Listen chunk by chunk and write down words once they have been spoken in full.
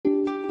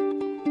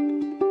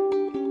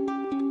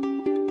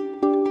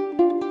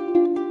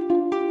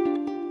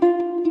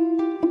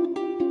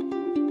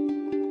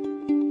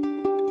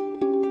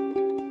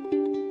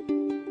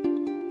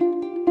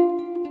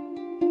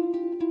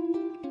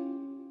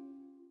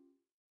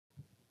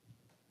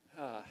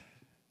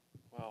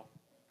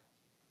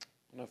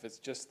know if it's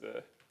just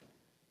the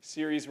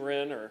series we're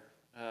in or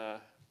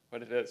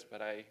what it is,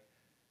 but I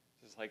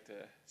just like to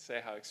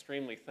say how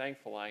extremely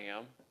thankful I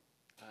am.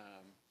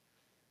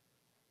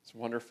 It's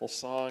wonderful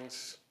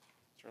songs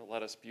sort of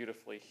led us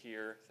beautifully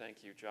here.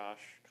 Thank you,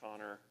 Josh,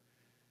 Connor,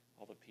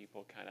 all the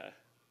people kind of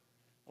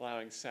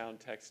allowing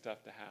sound tech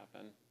stuff to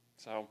happen.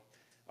 So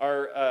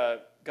our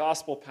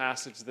gospel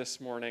passage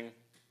this morning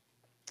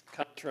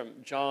comes from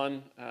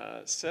John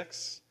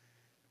 6,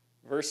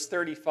 verse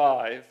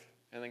 35,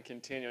 and then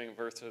continuing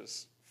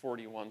verses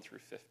 41 through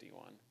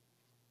 51.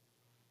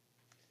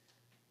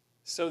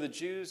 So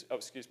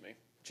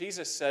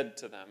Jesus said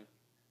to them,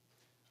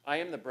 I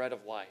am the bread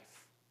of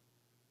life.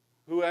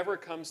 Whoever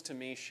comes to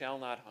me shall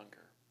not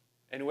hunger,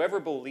 and whoever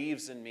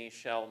believes in me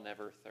shall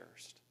never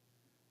thirst.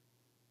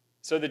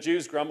 So the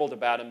Jews grumbled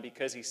about him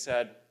because he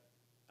said,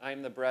 I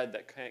am the bread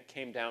that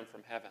came down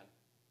from heaven.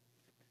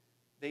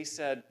 They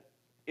said,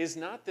 is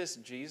not this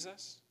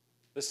Jesus,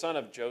 the son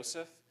of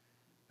Joseph,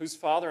 whose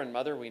father and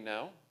mother we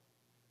know?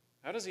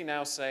 How does he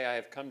now say, I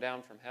have come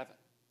down from heaven?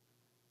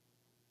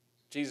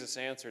 Jesus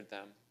answered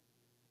them,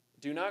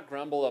 do not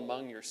grumble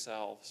among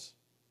yourselves.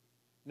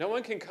 No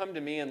one can come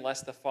to me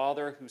unless the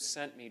Father who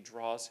sent me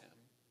draws him,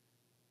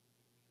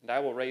 and I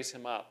will raise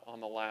him up on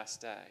the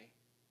last day.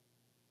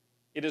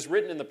 It is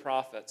written in the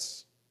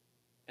prophets,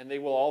 and they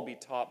will all be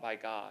taught by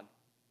God.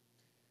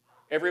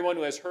 Everyone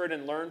who has heard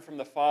and learned from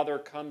the Father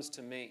comes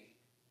to me.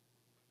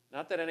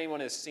 Not that anyone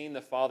has seen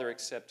the Father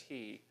except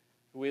he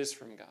who is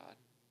from God.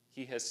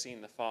 He has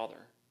seen the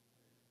Father.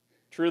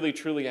 Truly,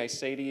 truly, I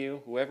say to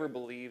you, whoever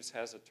believes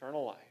has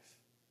eternal life.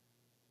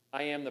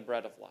 I am the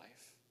bread of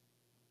life.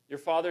 Your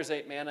fathers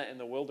ate manna in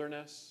the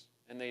wilderness,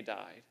 and they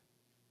died.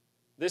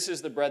 This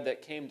is the bread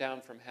that came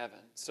down from heaven,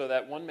 so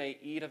that one may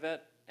eat of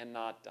it and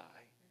not die.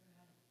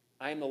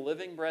 I am the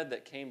living bread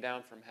that came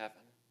down from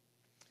heaven.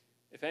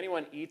 If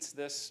anyone eats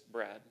this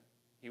bread,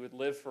 he would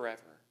live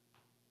forever.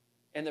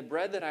 And the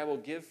bread that I will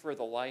give for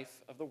the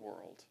life of the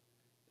world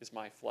is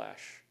my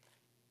flesh.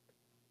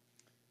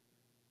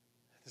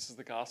 This is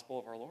the gospel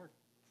of our Lord.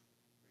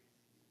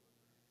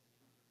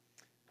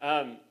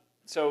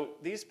 So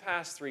these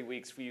past 3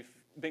 weeks, we've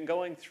been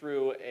going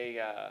through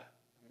I'm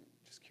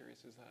just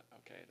curious, is that?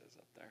 Okay, it is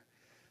up there.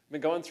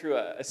 We've been going through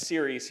a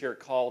series here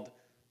called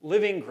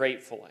Living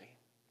Gratefully.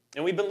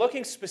 And we've been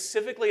looking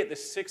specifically at the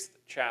 6th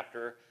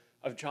chapter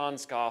of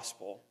John's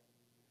Gospel.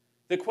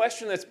 The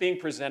question that's being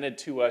presented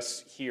to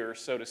us here,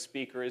 so to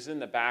speak, or is in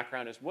the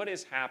background, is what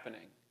is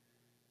happening?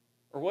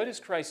 Or what is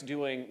Christ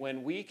doing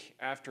when week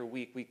after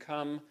week we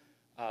come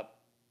up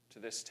to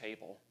this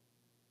table?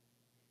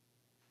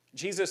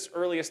 Jesus'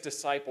 earliest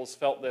disciples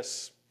felt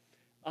this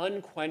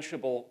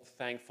unquenchable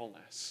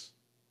thankfulness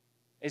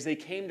as they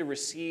came to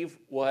receive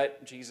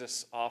what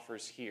Jesus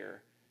offers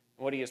here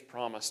and what he has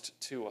promised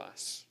to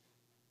us.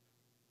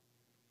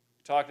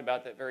 We talked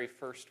about that very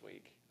first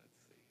week. Let's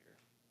see here.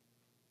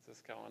 Is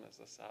this going? Is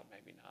this up?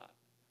 Maybe not.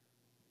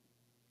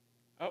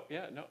 Oh,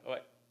 yeah, no,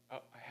 wait.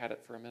 Oh, I had it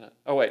for a minute.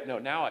 Oh, wait, no,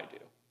 now I do.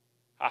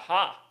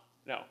 Aha!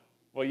 No.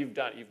 Well, you've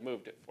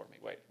moved it for me.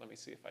 Wait, let me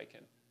see if I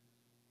can.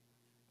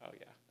 Oh,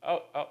 yeah.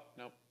 Oh,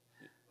 no.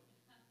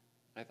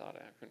 I thought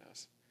who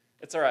knows?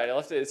 It's all right.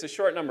 It's a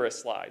short number of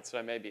slides, so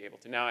I may be able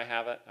to. Now I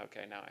have it?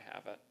 Okay, now I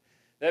have it.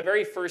 That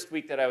very first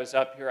week that I was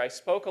up here, I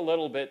spoke a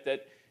little bit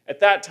that at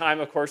that time,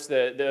 of course,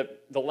 the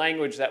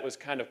language that was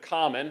kind of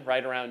common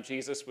right around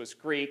Jesus was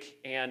Greek,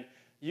 and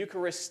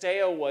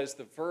Eucharisteo was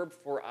the verb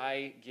for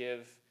I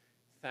give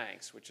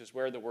thanks, which is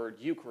where the word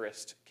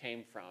Eucharist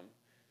came from.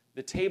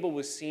 The table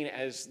was seen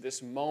as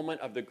this moment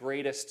of the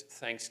greatest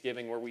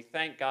thanksgiving where we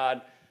thank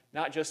God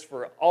not just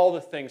for all the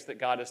things that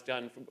God has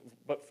done,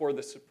 but for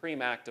the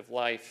supreme act of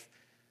life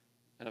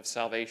and of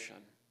salvation.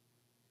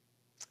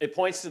 It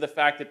points to the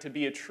fact that to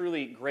be a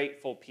truly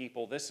grateful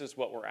people, this is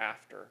what we're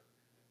after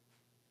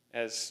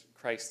as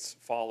Christ's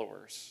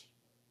followers.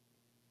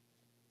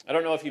 I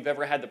don't know if you've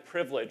ever had the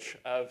privilege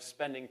of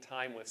spending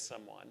time with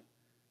someone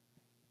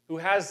who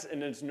has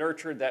and has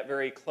nurtured that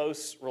very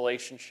close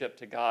relationship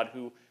to God,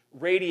 who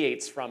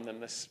radiates from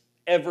them this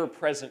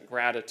ever-present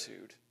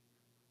gratitude.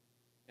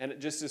 And it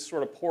just is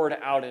sort of poured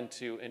out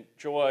into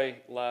joy,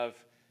 love,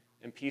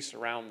 and peace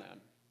around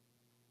them.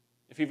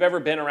 If you've ever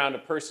been around a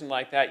person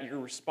like that, your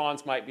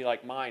response might be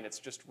like mine. It's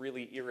just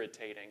really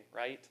irritating,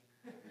 right?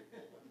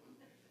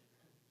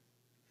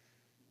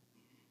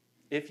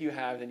 If you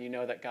have, then you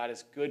know that God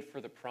is good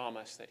for the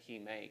promise that he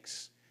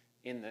makes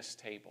in this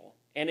table.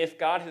 And if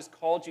God has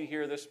called you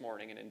here this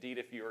morning, and indeed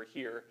if you are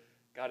here,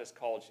 God has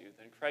called you,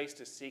 then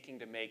Christ is seeking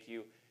to make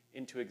you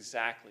into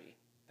exactly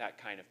that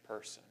kind of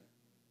person.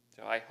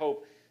 So I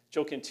hope that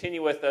you'll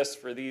continue with us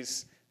for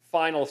these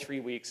final 3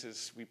 weeks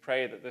as we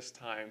pray that this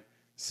time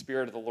the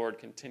Spirit of the Lord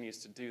continues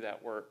to do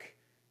that work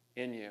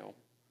in you.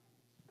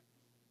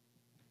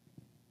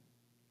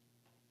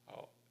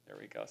 Oh, there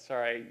we go.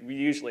 Sorry, we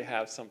usually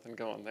have something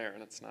going there,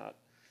 and it's not.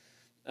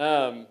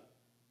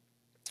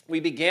 We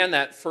began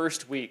that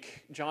first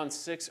week. John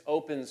 6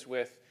 opens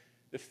with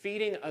the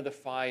feeding of the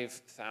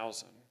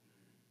 5,000.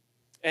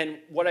 And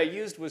what I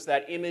used was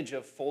that image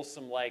of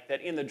Folsom Lake,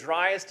 that in the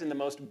driest and the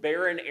most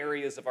barren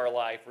areas of our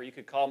life, where you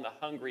could call them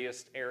the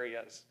hungriest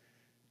areas,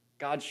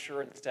 God's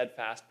sure and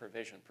steadfast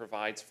provision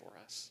provides for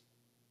us.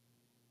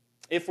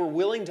 If we're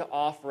willing to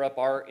offer up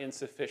our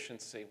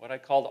insufficiency, what I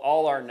called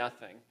all or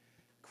nothing,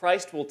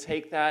 Christ will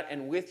take that,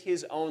 and with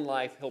his own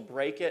life, he'll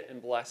break it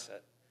and bless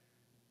it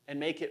and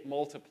make it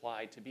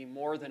multiplied to be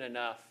more than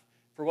enough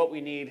for what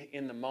we need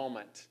in the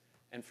moment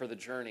and for the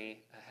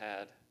journey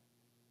ahead.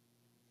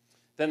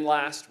 Then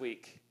last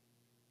week,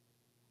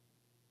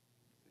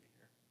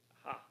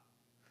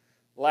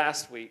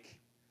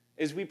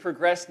 as we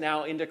progress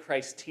now into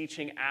Christ's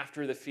teaching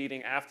after the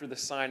feeding, after the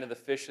sign of the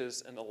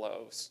fishes and the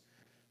loaves,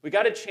 we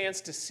got a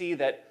chance to see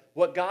that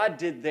what God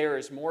did there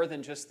is more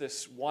than just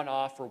this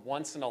one-off or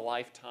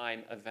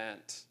once-in-a-lifetime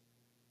event.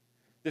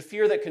 The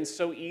fear that can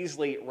so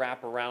easily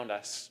wrap around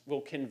us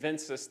will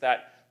convince us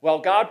that while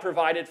God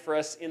provided for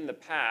us in the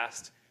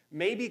past,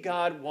 maybe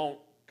God won't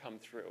come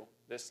through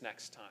this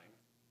next time.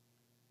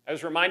 I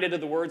was reminded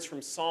of the words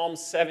from Psalm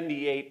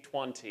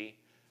 78:20,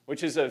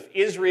 which is of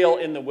Israel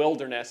in the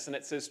wilderness, and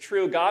it says,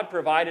 "True, God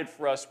provided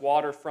for us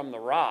water from the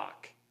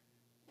rock."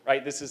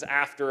 Right? This is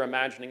after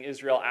imagining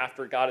Israel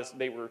after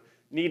they were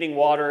needing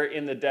water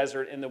in the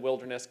desert, in the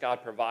wilderness,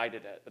 God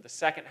provided it. But the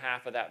second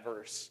half of that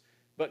verse,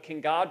 but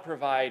can God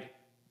provide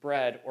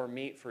bread or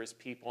meat for his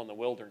people in the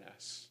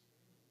wilderness?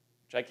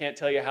 Which I can't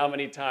tell you how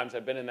many times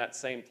I've been in that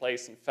same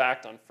place. In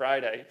fact, on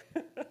Friday,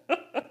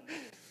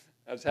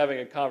 I was having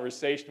a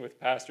conversation with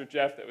Pastor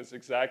Jeff that was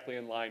exactly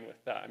in line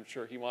with that. I'm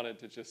sure he wanted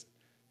to just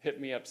hit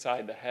me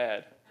upside the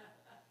head.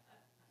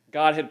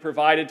 God had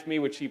provided to me,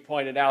 which he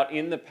pointed out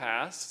in the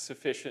past,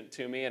 sufficient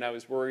to me, and I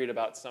was worried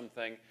about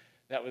something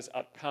that was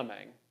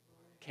upcoming.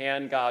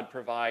 Can God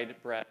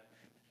provide bread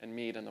and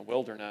meat in the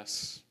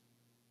wilderness?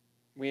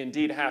 We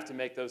indeed have to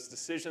make those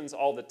decisions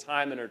all the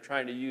time and are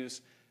trying to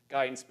use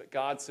guidance, but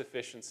God's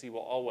sufficiency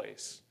will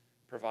always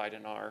provide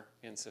in our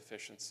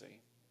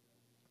insufficiency.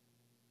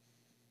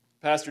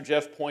 Pastor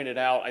Jeff pointed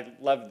out, I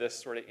love this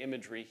sort of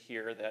imagery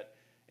here, that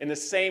in the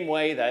same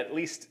way that at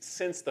least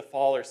since the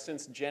fall or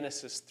since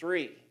Genesis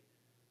 3,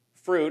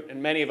 fruit,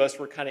 and many of us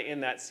were kind of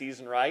in that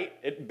season, right?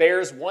 It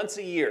bears once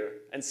a year,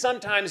 and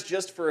sometimes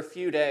just for a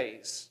few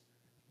days.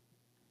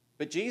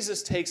 But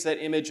Jesus takes that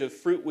image of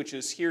fruit which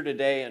is here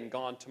today and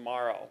gone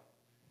tomorrow,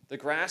 the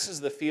grasses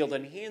of the field,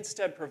 and he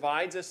instead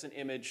provides us an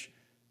image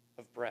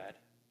of bread.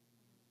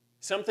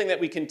 Something that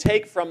we can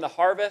take from the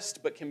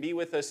harvest, but can be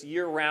with us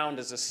year-round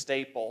as a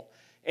staple.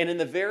 And in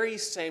the very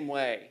same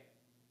way,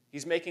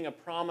 he's making a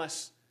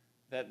promise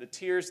that the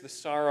tears, the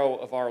sorrow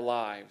of our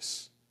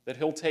lives, that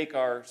he'll take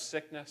our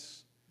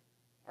sickness,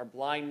 our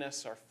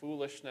blindness, our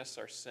foolishness,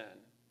 our sin,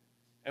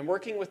 and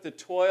working with the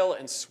toil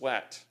and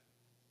sweat,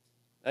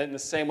 in the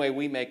same way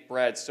we make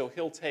bread, so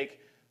he'll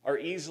take our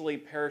easily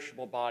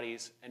perishable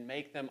bodies and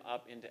make them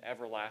up into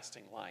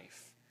everlasting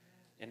life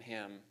in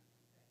him.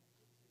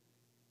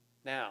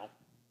 Now,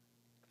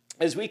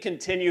 as we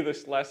continue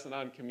this lesson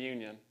on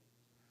communion,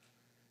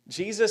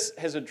 Jesus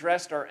has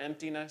addressed our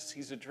emptiness,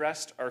 he's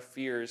addressed our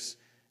fears,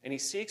 and he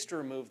seeks to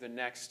remove the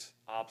next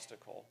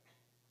obstacle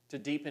to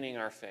deepening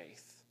our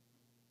faith.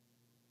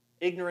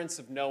 Ignorance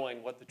of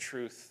knowing what the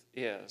truth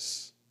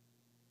is.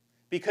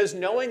 Because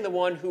knowing the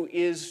one who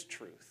is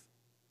truth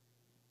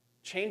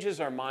changes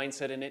our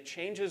mindset, and it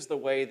changes the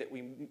way that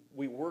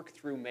we work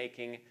through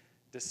making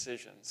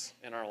decisions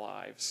in our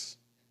lives.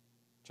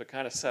 To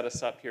kind of set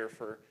us up here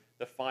for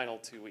the final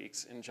 2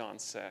 weeks in John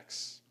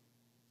 6.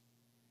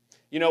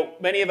 You know,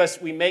 many of us,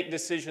 we make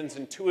decisions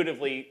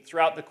intuitively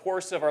throughout the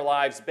course of our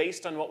lives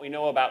based on what we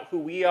know about who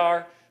we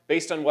are,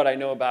 based on what I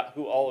know about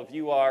who all of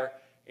you are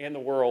and the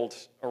world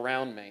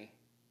around me.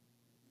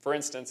 For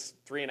instance,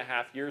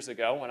 3.5 years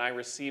ago, when I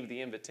received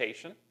the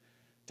invitation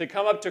to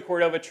come up to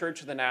Cordova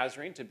Church of the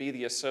Nazarene to be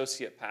the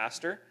associate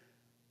pastor,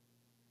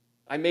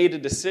 I made a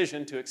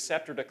decision to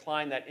accept or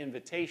decline that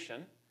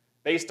invitation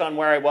based on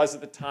where I was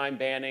at the time,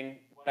 banning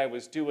what I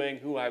was doing,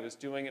 who I was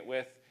doing it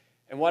with,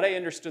 and what I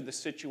understood the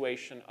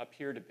situation up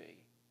here to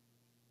be.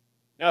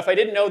 Now, if I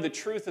didn't know the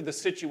truth of the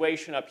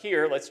situation up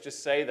here, let's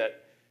just say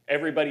that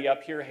everybody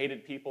up here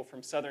hated people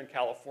from Southern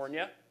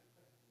California,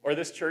 or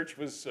this church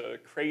was a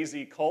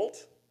crazy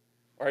cult,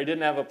 or I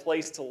didn't have a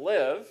place to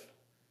live,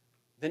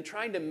 then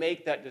trying to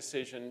make that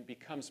decision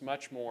becomes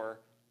much more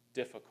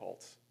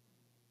difficult.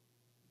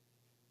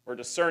 Or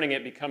discerning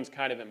it becomes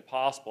kind of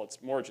impossible.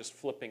 It's more just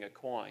flipping a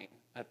coin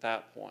at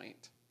that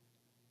point.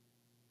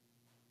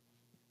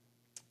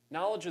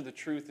 Knowledge of the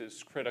truth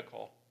is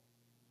critical.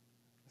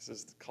 This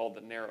is called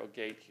the narrow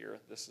gate here.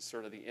 This is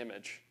sort of the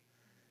image.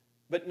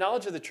 But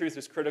knowledge of the truth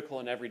is critical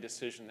in every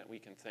decision that we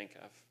can think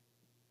of.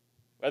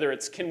 Whether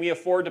it's, can we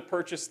afford to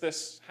purchase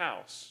this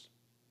house?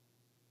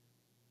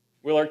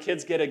 Will our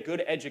kids get a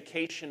good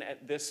education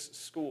at this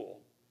school?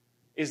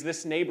 Is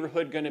this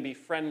neighborhood going to be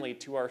friendly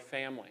to our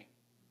family?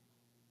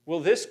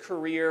 Will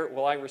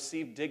I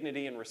receive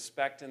dignity and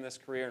respect in this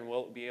career, and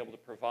will it be able to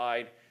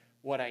provide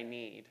what I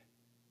need?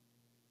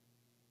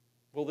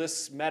 will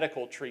this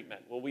medical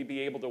treatment, will we be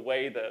able to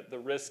weigh the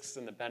risks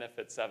and the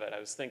benefits of it? I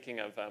was thinking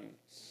of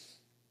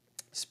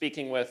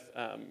speaking with,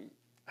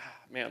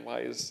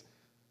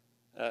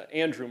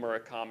 Andrew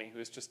Murakami, who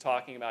was just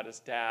talking about his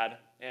dad.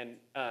 And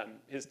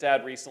his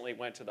dad recently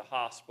went to the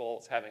hospital.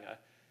 He's having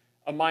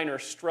a minor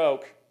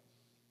stroke.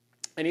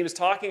 And he was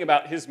talking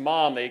about his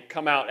mom. They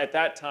come out, at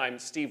that time,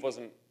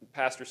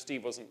 Pastor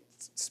Steve wasn't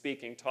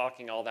speaking,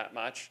 talking all that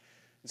much.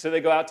 And so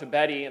they go out to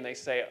Betty and they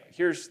say,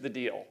 here's the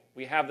deal.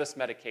 We have this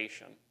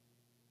medication.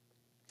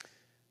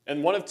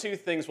 And one of two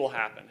things will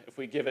happen if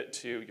we give it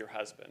to your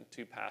husband,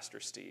 to Pastor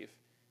Steve.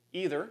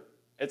 Either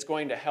it's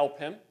going to help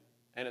him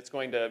and it's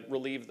going to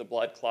relieve the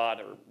blood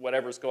clot or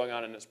whatever's going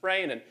on in his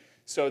brain. And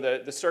so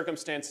the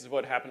circumstances of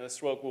what happened to the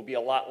stroke will be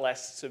a lot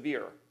less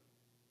severe.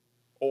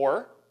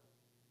 Or,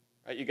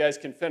 right, you guys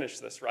can finish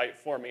this, right,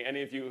 for me,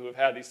 any of you who have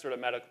had these sort of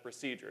medical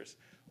procedures.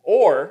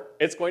 Or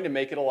it's going to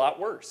make it a lot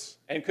worse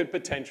and could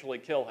potentially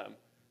kill him.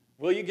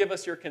 Will you give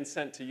us your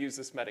consent to use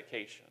this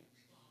medication?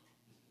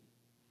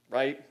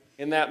 Right?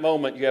 In that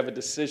moment, you have a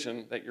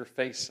decision that you're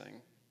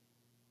facing.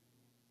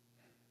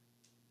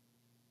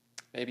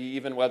 Maybe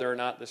even whether or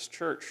not this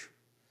church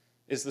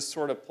is the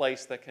sort of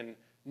place that can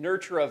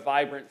nurture a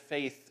vibrant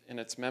faith in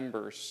its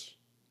members.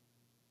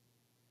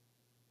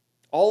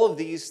 All of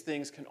these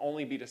things can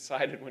only be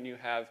decided when you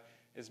have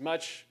as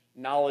much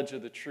knowledge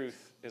of the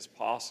truth as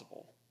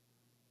possible.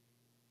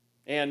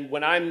 And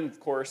when I'm, of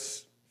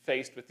course,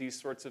 faced with these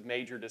sorts of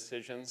major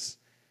decisions,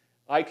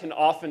 I can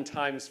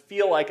oftentimes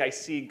feel like I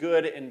see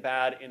good and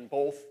bad in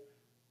both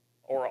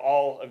or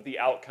all of the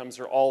outcomes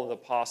or all of the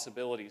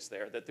possibilities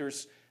there, that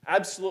there's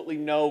absolutely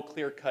no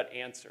clear-cut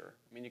answer.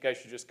 I mean, you guys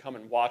should just come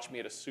and watch me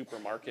at a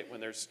supermarket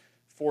when there's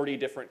 40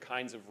 different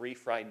kinds of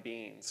refried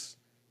beans,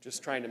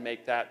 just trying to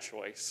make that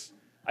choice.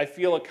 I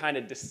feel a kind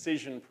of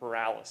decision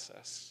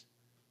paralysis.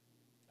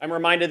 I'm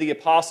reminded of the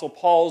Apostle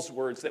Paul's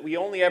words that we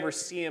only ever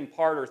see in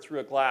part or through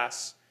a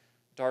glass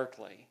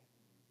darkly.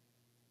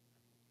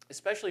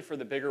 Especially for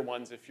the bigger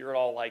ones, if you're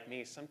all like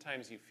me,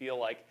 sometimes you feel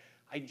like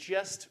I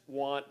just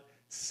want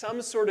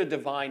some sort of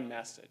divine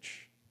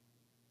message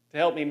to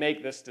help me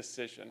make this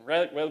decision.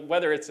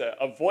 Whether it's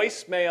a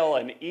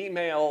voicemail, an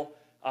email,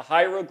 a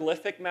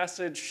hieroglyphic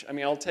message, I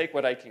mean, I'll take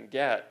what I can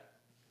get.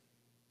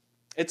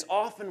 It's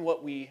often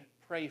what we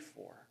pray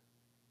for,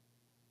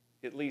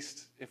 at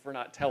least if we're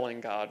not telling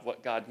God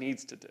what God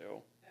needs to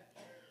do.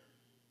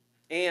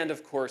 And,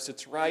 of course,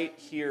 it's right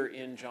here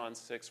in John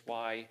 6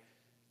 why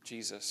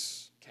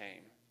Jesus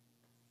came.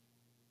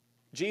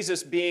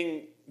 Jesus,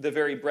 being the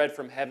very bread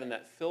from heaven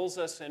that fills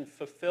us and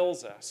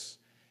fulfills us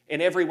in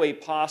every way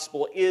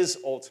possible, is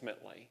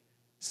ultimately,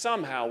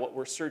 somehow, what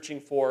we're searching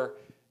for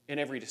in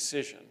every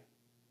decision,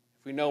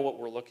 if we know what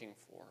we're looking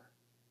for.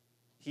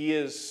 He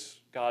is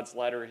God's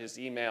letter, his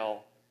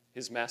email,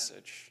 his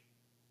message.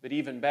 But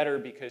even better,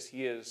 because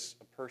he is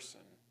a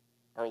person,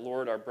 our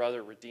Lord, our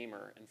brother,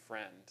 Redeemer, and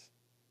friend.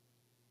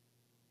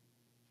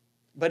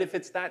 But if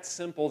it's that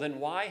simple, then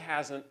why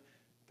hasn't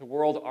the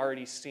world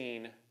already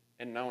seen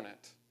and known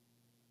it?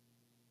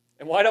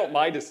 And why don't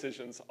my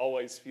decisions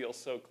always feel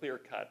so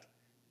clear-cut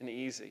and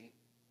easy?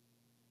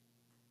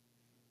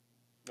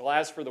 Well,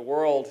 as for the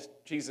world,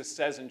 Jesus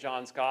says in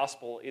John's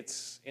gospel,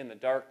 it's in the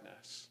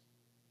darkness.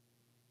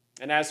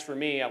 And as for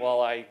me, well,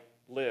 I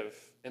live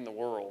in the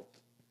world.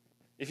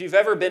 If you've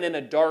ever been in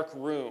a dark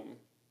room,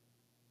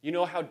 you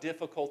know how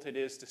difficult it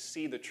is to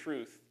see the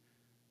truth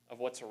of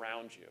what's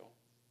around you.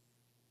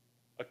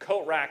 A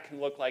coat rack can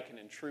look like an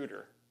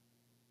intruder.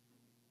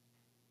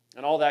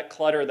 And all that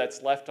clutter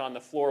that's left on the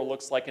floor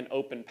looks like an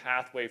open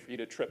pathway for you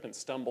to trip and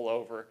stumble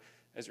over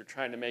as you're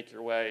trying to make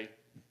your way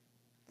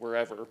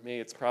wherever. Me,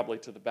 it's probably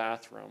to the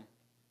bathroom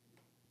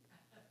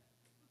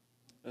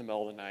in the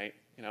middle of the night,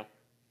 you know.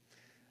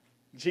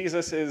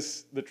 Jesus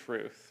is the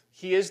truth.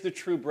 He is the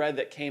true bread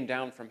that came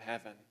down from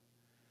heaven.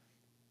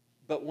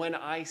 But when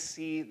I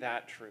see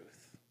that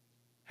truth,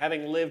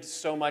 having lived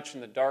so much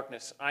in the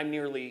darkness, I'm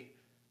nearly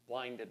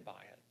blinded by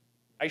it.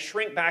 I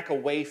shrink back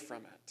away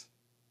from it.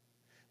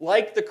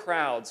 Like the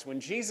crowds, when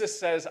Jesus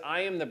says,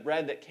 I am the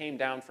bread that came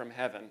down from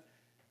heaven,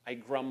 I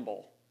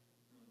grumble.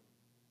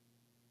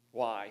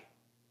 Why?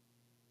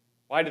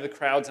 Why do the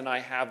crowds and I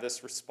have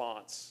this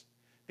response?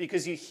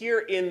 Because you hear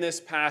in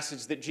this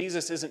passage that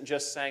Jesus isn't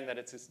just saying that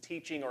it's his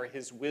teaching or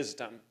his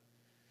wisdom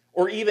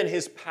or even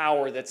his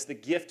power that's the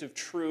gift of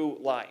true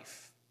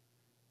life.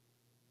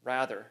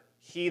 Rather,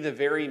 he, the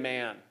very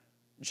man,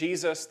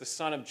 Jesus, the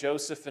son of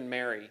Joseph and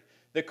Mary,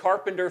 the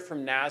carpenter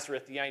from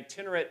Nazareth, the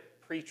itinerant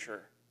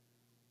preacher,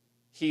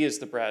 he is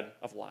the bread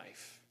of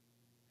life.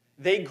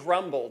 They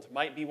grumbled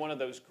might be one of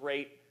those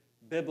great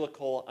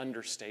biblical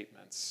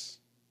understatements.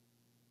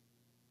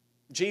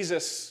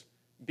 Jesus,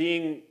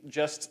 being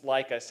just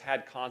like us,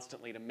 had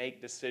constantly to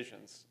make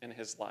decisions in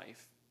his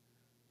life.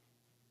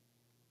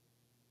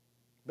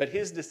 But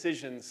his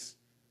decisions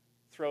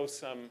throw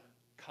some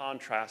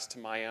contrast to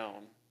my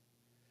own.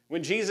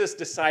 When Jesus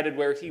decided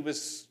where he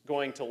was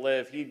going to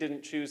live, he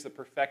didn't choose the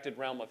perfected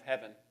realm of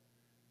heaven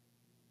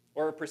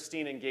or a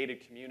pristine and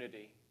gated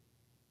community.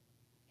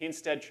 He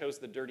instead chose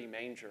the dirty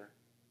manger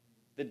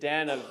the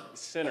den of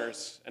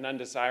sinners and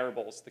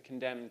undesirables, the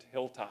condemned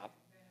hilltop.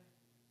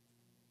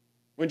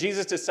 When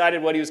Jesus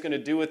decided what he was going to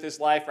do with his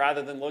life,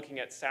 rather than looking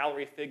at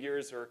salary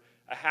figures or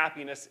a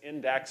happiness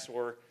index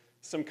or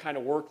some kind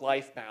of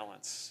work-life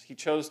balance, he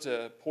chose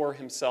to pour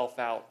himself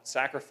out,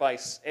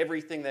 sacrifice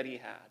everything that he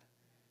had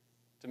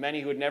to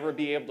many who would never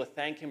be able to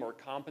thank him or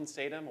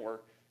compensate him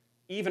or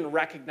even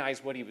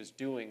recognize what he was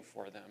doing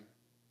for them.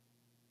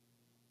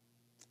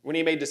 When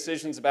he made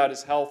decisions about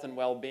his health and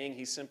well-being,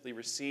 he simply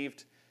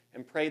received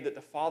and prayed that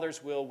the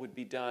Father's will would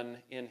be done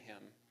in him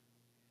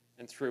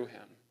and through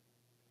him.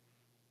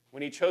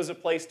 When he chose a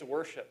place to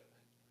worship,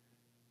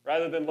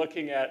 rather than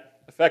looking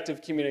at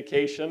effective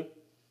communication,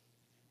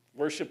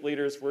 worship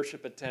leaders,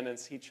 worship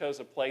attendants, he chose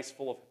a place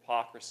full of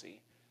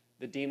hypocrisy,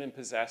 the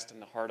demon-possessed in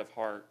the heart of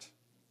heart.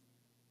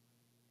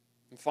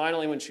 And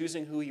finally, when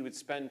choosing who he would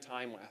spend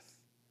time with,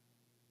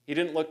 he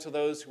didn't look to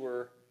those who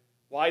were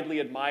widely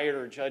admired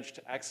or judged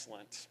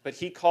excellent, but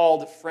he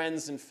called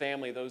friends and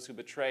family those who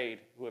betrayed,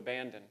 who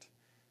abandoned,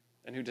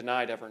 and who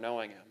denied ever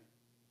knowing him.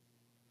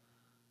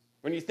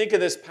 When you think of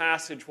this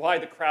passage, why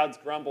the crowds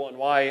grumble and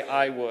why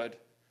I would,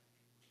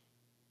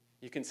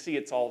 you can see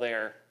it's all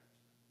there.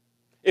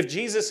 If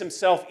Jesus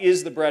himself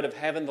is the bread of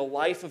heaven, the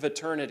life of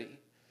eternity,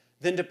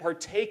 then to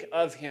partake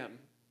of him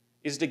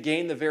is to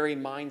gain the very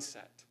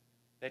mindset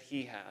that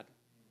he had.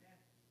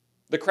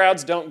 The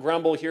crowds don't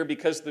grumble here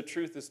because the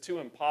truth is too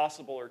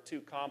impossible or too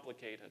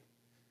complicated.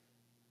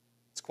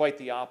 It's quite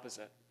the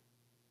opposite.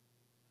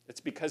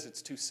 It's because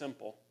it's too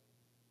simple.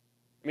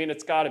 I mean,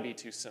 it's got to be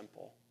too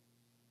simple.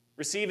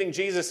 Receiving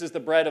Jesus as the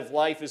bread of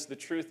life is the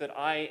truth that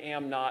I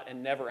am not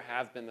and never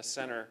have been the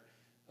center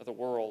of the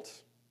world.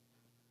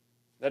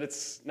 That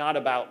it's not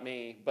about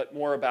me, but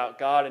more about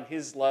God and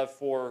his love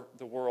for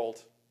the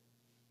world.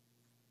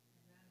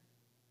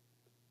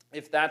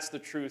 If that's the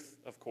truth,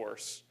 of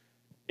course,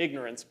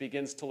 ignorance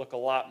begins to look a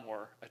lot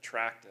more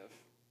attractive.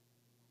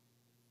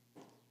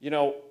 You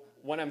know,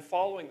 when I'm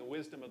following the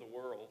wisdom of the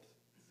world,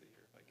 let's see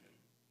here if I can,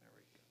 there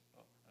we go.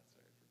 Oh, that's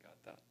right, I forgot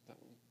that one.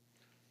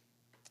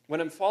 When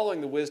I'm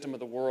following the wisdom of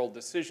the world,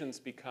 decisions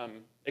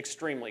become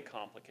extremely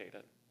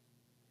complicated.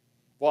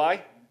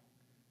 Why?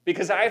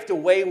 Because I have to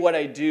weigh what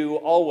I do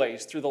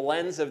always through the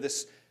lens of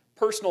this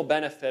personal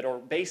benefit or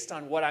based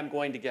on what I'm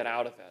going to get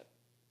out of it.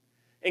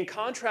 In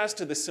contrast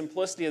to the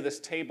simplicity of this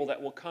table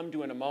that we'll come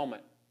to in a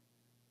moment,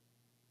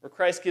 where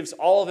Christ gives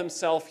all of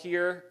himself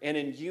here, and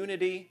in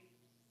unity,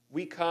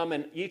 we come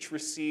and each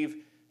receive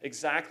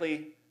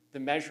exactly the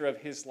measure of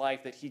his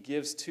life that he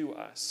gives to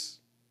us.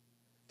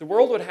 The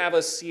world would have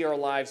us see our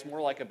lives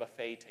more like a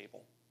buffet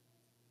table,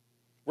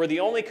 where the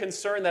only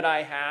concern that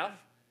I have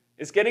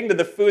is getting to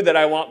the food that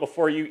I want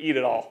before you eat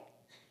it all.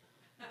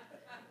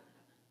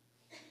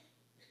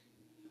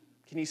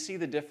 Can you see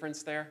the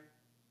difference there?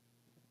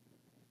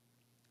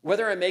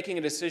 Whether I'm making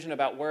a decision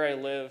about where I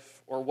live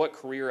or what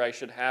career I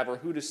should have or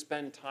who to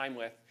spend time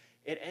with,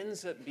 it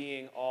ends up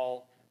being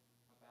all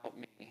about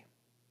me.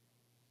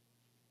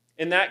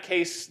 In that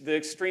case, the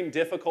extreme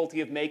difficulty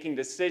of making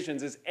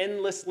decisions is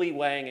endlessly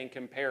weighing and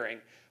comparing.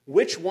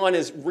 Which one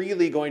is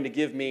really going to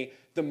give me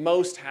the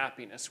most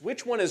happiness?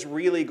 Which one is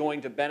really going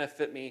to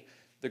benefit me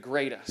the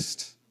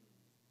greatest?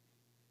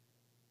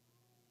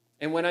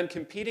 And when I'm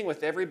competing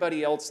with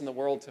everybody else in the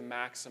world to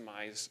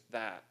maximize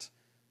that,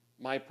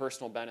 my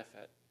personal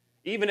benefit,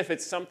 even if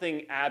it's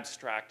something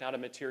abstract, not a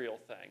material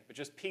thing, but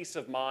just peace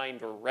of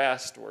mind or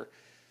rest or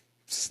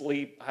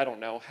sleep, I don't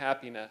know,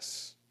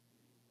 happiness,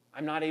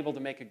 I'm not able to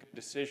make a good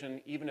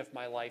decision even if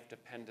my life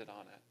depended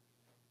on it.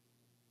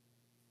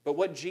 But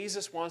what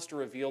Jesus wants to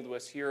reveal to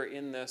us here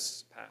in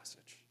this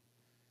passage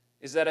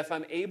is that if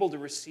I'm able to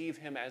receive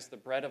him as the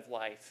bread of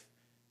life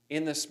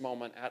in this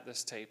moment at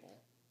this table,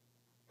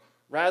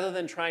 rather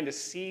than trying to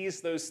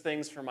seize those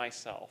things for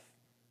myself,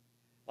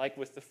 like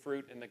with the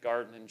fruit in the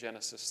garden in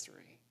Genesis 3,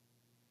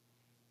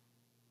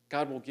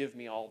 God will give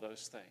me all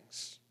those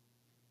things.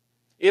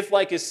 If,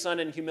 like his son,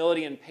 in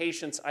humility and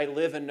patience, I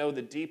live and know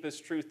the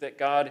deepest truth that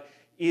God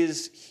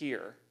is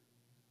here,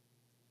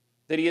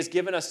 that he has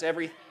given us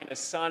everything in his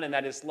son, and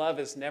that his love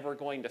is never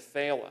going to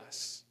fail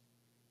us,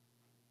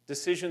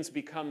 decisions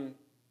become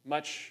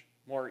much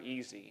more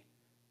easy,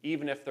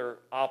 even if they're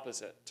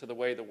opposite to the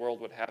way the world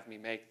would have me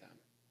make them.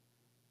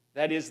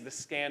 That is the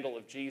scandal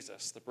of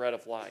Jesus, the bread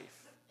of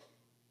life.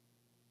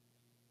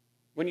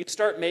 When you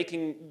start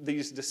making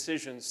these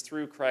decisions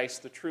through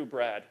Christ, the true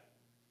bread,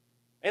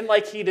 and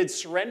like he did,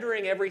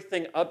 surrendering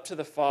everything up to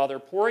the Father,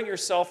 pouring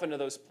yourself into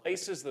those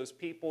places, those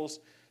peoples,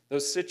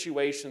 those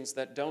situations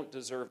that don't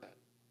deserve it,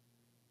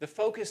 the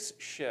focus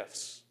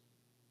shifts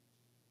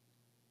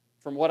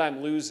from what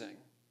I'm losing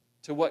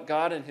to what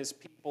God and his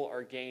people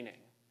are gaining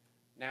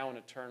now and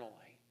eternally.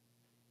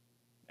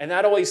 And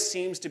that always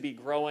seems to be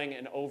growing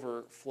and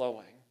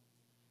overflowing.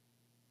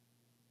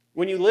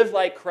 When you live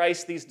like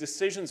Christ, these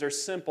decisions are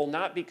simple,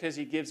 not because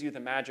he gives you the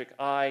magic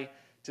eye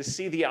to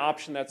see the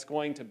option that's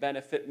going to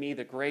benefit me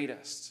the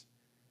greatest,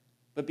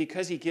 but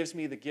because he gives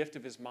me the gift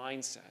of his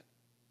mindset,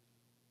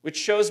 which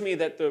shows me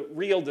that the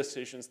real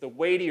decisions, the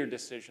weightier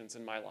decisions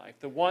in my life,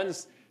 the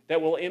ones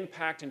that will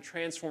impact and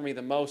transform me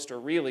the most are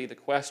really the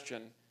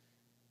question,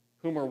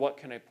 whom or what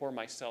can I pour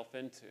myself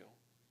into?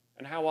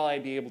 And how will I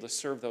be able to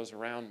serve those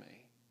around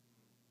me?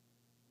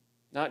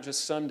 Not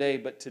just someday,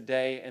 but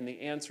today, and the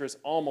answer is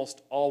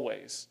almost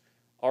always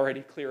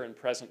already clear and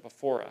present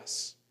before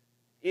us,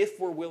 if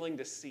we're willing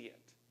to see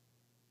it,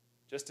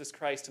 just as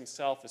Christ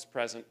himself is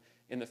present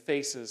in the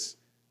faces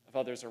of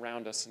others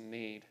around us in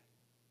need.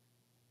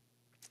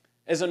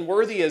 As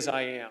unworthy as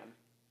I am,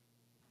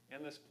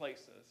 and this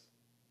place is,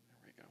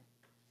 there we go.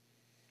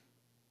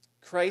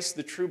 Christ,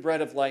 the true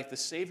bread of life, the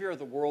Savior of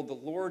the world, the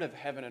Lord of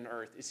heaven and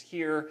earth, is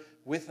here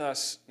with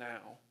us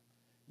now,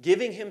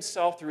 giving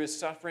himself through his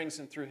sufferings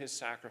and through his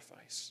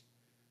sacrifice.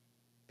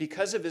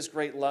 Because of his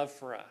great love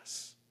for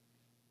us,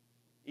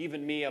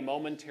 even me, a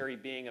momentary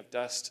being of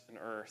dust and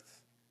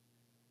earth,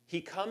 he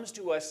comes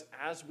to us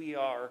as we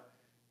are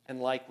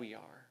and like we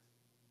are,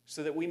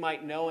 so that we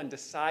might know and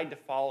decide to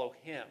follow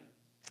him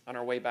on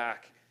our way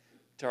back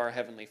to our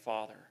Heavenly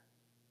Father.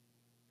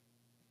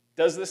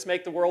 Does this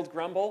make the world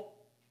grumble?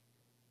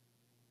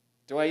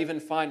 Do I even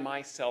find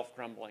myself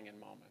grumbling in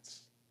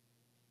moments?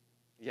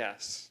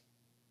 Yes.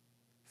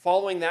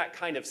 Following that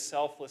kind of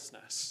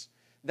selflessness,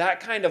 that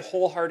kind of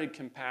wholehearted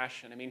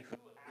compassion, who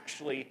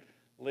actually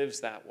lives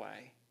that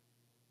way?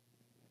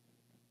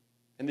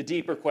 And the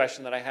deeper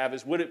question that I have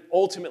is, would it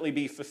ultimately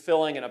be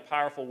fulfilling and a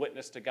powerful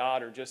witness to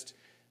God, or just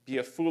be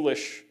a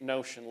foolish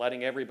notion,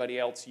 letting everybody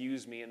else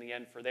use me in the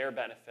end for their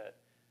benefit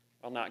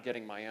while not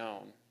getting my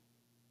own?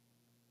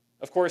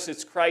 Of course,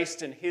 it's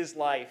Christ and his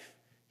life,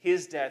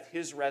 his death,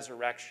 his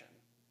resurrection,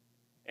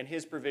 and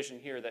his provision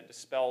here that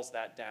dispels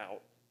that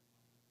doubt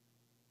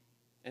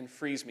and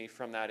frees me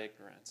from that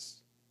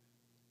ignorance.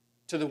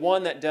 To the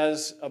one that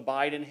does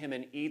abide in him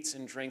and eats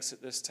and drinks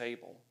at this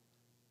table,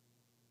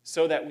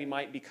 so that we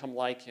might become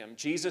like him,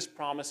 Jesus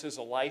promises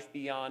a life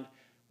beyond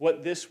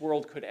what this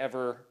world could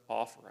ever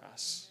offer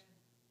us.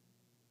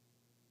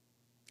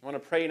 I want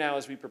to pray now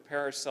as we prepare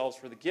ourselves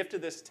for the gift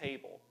of this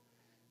table,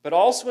 but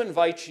also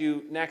invite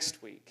you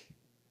next week,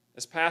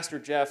 as Pastor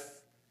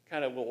Jeff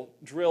kind of will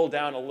drill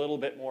down a little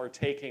bit more,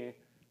 taking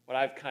what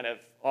I've kind of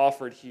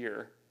offered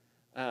here,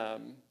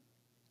 and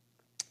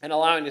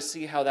allowing to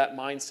see how that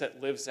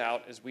mindset lives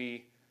out as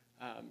we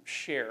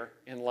share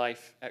in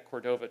life at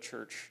Cordova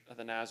Church of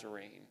the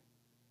Nazarene.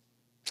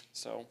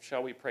 So,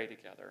 shall we pray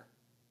together?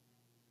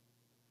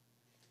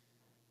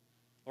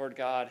 Lord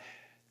God,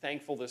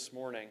 thankful this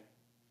morning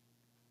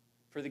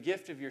for the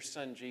gift of your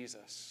Son,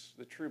 Jesus,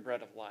 the true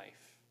bread of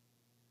life,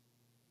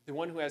 the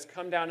one who has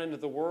come down into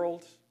the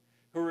world,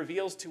 who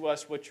reveals to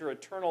us what your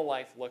eternal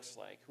life looks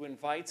like, who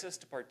invites us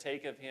to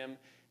partake of him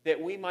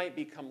that we might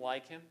become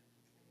like him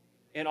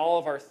in all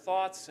of our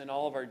thoughts and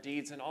all of our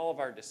deeds and all of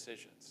our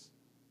decisions.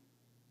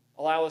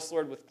 Allow us,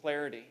 Lord, with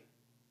clarity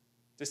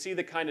to see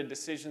the kind of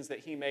decisions that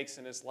he makes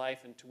in his life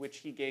and to which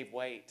he gave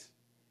weight.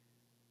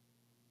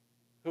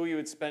 Who he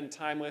would spend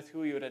time with,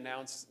 who he would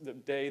announce the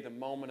day, the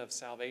moment of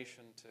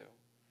salvation to.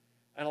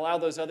 And allow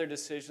those other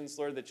decisions,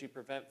 Lord, that you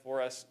present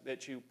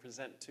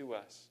to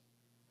us,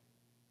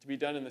 to be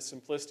done in the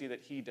simplicity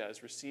that he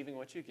does, receiving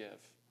what you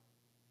give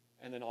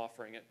and then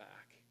offering it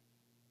back.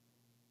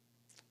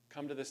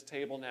 Come to this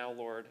table now,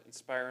 Lord,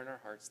 inspire in our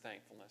hearts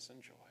thankfulness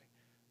and joy.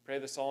 Pray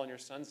this all in your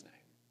Son's name.